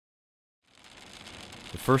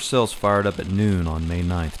The first cells fired up at noon on May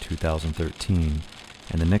 9th, 2013,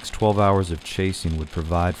 and the next 12 hours of chasing would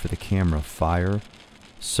provide for the camera fire,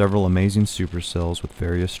 several amazing supercells with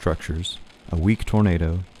various structures, a weak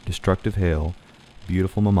tornado, destructive hail,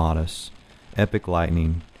 beautiful mammatus, epic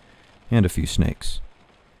lightning, and a few snakes.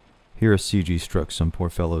 Here a CG struck some poor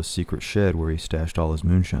fellow's secret shed where he stashed all his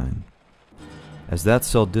moonshine. As that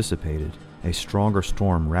cell dissipated, a stronger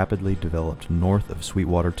storm rapidly developed north of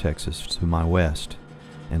Sweetwater, Texas to my west,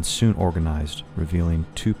 and soon organized, revealing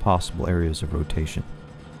two possible areas of rotation.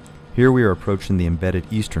 Here we are approaching the embedded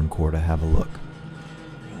eastern core to have a look.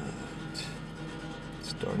 Right.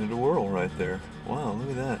 Starting to whirl right there. Wow,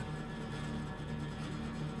 look at that.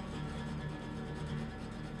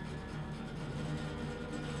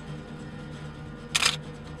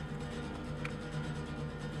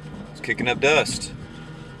 It's kicking up dust.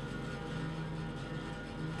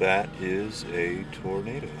 That is a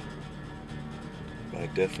tornado. By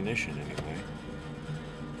definition, anyway.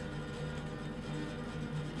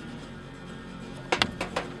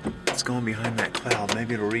 It's going behind that cloud.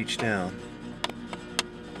 Maybe it'll reach down.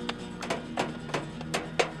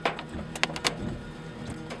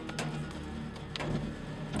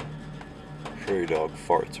 Prairie dog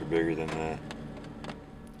farts are bigger than that.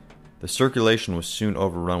 The circulation was soon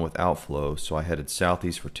overrun with outflow, so I headed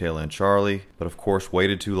southeast for Tail End Charlie, but of course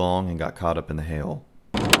waited too long and got caught up in the hail.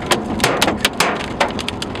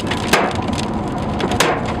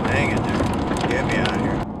 Hang in there. Get me out of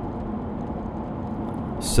here.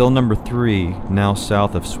 Cell number 3, now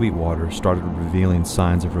south of Sweetwater, started revealing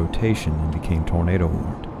signs of rotation and became tornado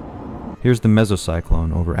warned. Here's the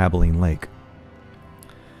mesocyclone over Abilene Lake.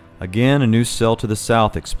 Again, a new cell to the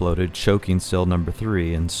south exploded, choking cell number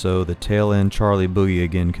 3, and so the Tail End Charlie boogie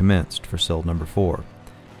again commenced for cell number 4.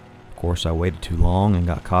 Of course, I waited too long and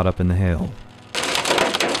got caught up in the hail.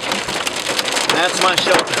 That's my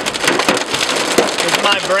shelter. It's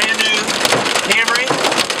my brand new Camry.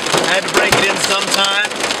 I had to break it in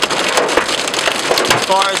sometime. As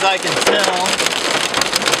far as I can tell,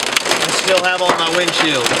 I still have on my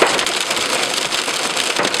windshield.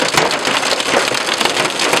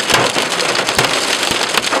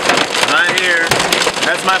 Right here.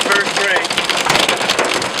 That's my first break.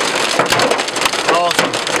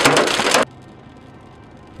 Awesome.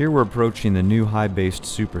 Here we're approaching the new high-based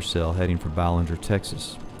supercell heading for Ballinger,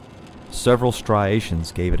 Texas. Several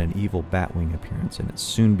striations gave it an evil bat wing appearance, and it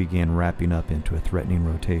soon began wrapping up into a threatening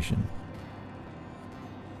rotation.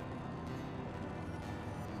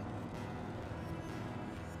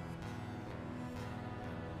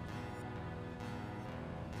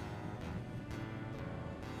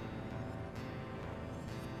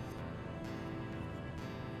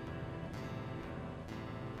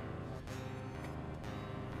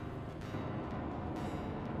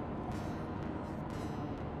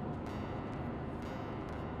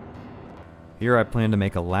 Here I planned to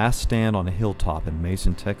make a last stand on a hilltop in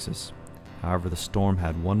Mason, Texas. However, the storm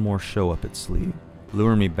had one more show up its sleeve,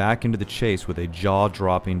 luring me back into the chase with a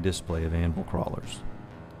jaw-dropping display of anvil crawlers.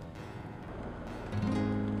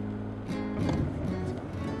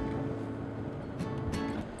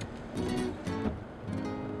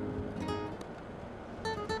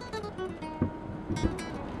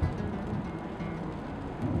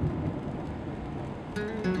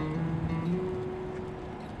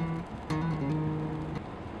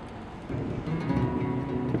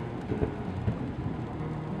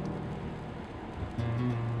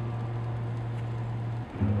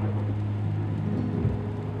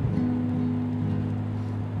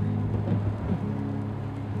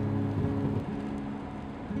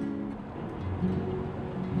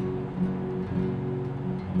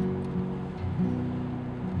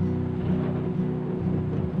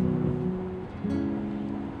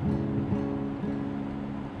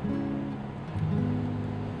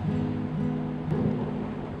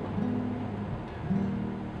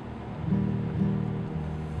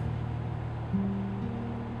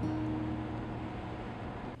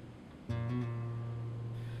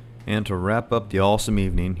 And to wrap up the awesome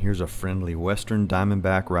evening, here's a friendly western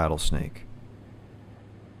diamondback rattlesnake.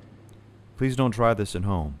 Please don't try this at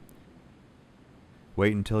home.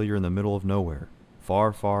 Wait until you're in the middle of nowhere,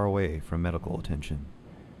 far, far away from medical attention.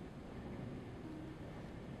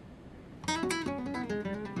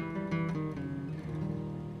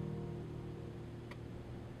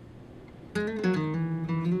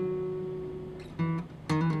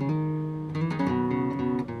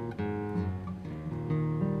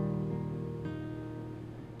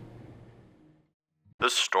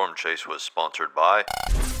 This storm chase was sponsored by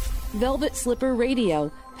Velvet Slipper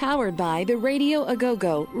Radio, powered by the Radio A Go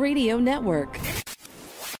Go Radio Network.